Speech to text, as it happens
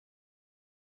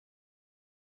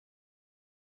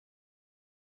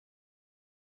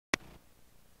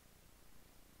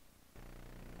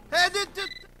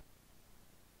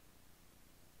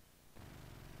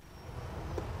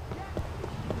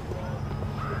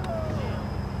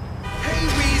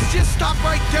Just stop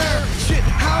right there. Shit,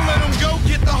 I'll let them go,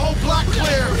 get the whole block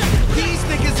clear. These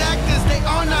niggas act as they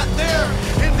are not there,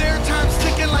 and their time's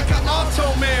ticking like an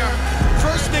auto-mare.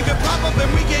 First nigga pop up and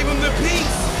we gave him the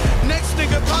peace. Next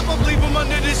nigga pop up, leave him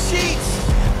under the sheets.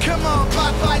 Come on,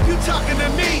 bye-bye, you talking to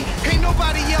me. Ain't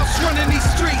nobody else running these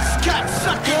streets. Cat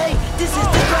sucker. Hey, this is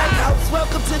the crack house.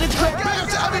 Welcome to the crack. Big up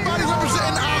to everybody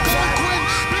representing Algonquin.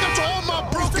 Big up to all my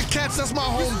broken cats, that's my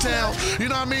hometown. You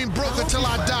know what I mean? Broken till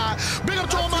I die. Big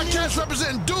up to all my cats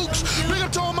representing Dukes. Big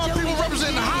up to all my people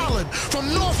representing Holland.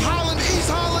 From North Holland, East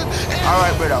Holland.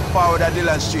 Alright, brother, forward at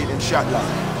Dillon Street in Shotland.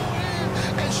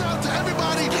 And shout out to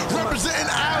everybody representing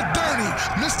Al Dirty.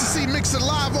 Mr. C mixing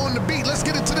live on the beat. Let's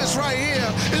get into this right here.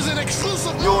 Is an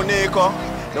exclusive. Yo, Nico,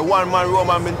 the one-man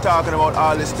Roman been talking about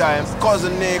all this time.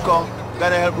 Cousin Nico,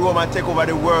 gonna help Roman take over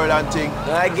the world and thing.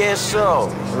 I guess so.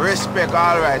 Respect,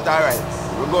 alright.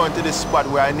 We're going to this spot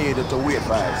where I needed to wait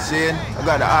for it. See? I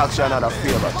gotta ask you another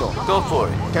favor too. Go for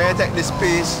it. Can you take this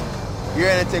piece? Hear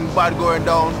anything bad going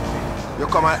down? You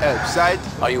come and help, sight?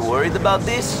 Are you worried about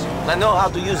this? I know how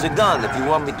to use a gun if you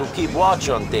want me to keep watch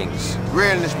on things.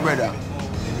 Realness, brother.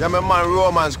 You're my man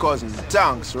Roman's cousin.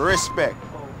 Thanks, respect.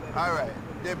 Alright,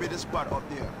 there be the spot up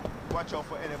there. Watch out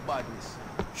for any badness.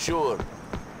 Sure.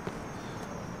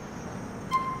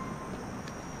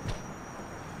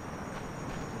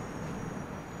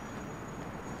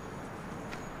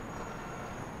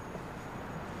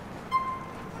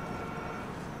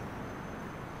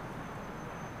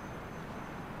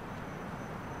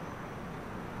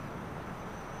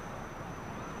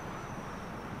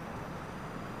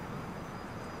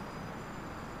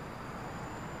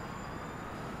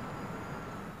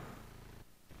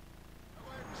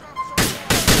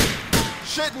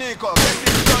 Shit, Nico, get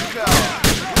this gun cloud.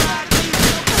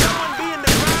 Someone be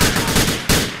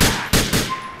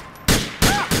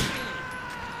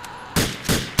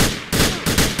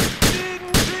in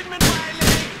the treatment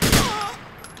violent.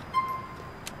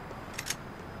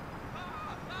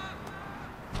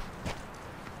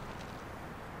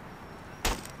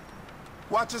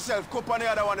 Watch yourself, cup on the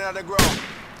other one on the ground.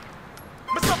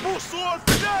 Mr. Bush, soul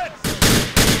for that.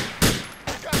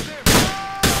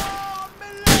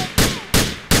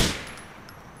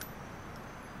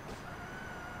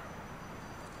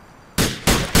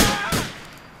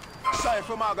 Sorry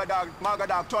for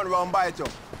Margadog turn around bite you.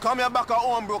 Come here back at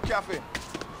Homebrew Cafe.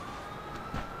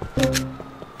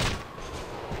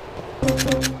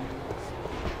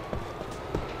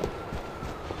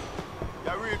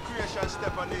 Your real creation,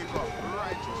 Stephen Nico.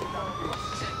 Righteous in that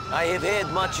place. I have had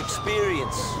much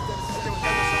experience.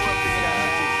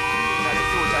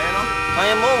 I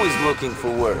am always looking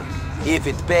for work, if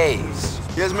it pays.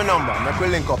 Here's my number, make we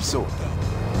link up soon.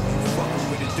 Fucking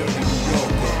with a dirty New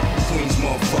Yorker. Queens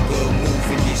motherfucker,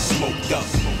 move and get smoked up.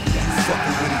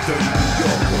 Fucking with a dirty New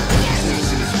Yorker. Queens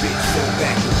in this bitch, go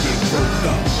back and get rolled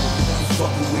up.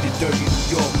 Fucking with a dirty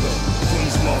New Yorker.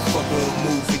 Queens motherfucker,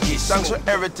 move and get smoked up. Thanks for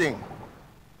everything.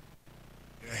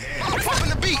 Popping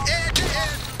the beat.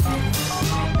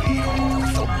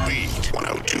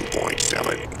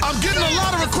 102.7. I'm getting a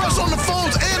lot of requests on the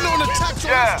phones and on the text.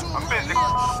 Yeah, I'm busy.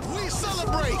 We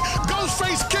celebrate.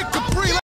 Ghostface kicked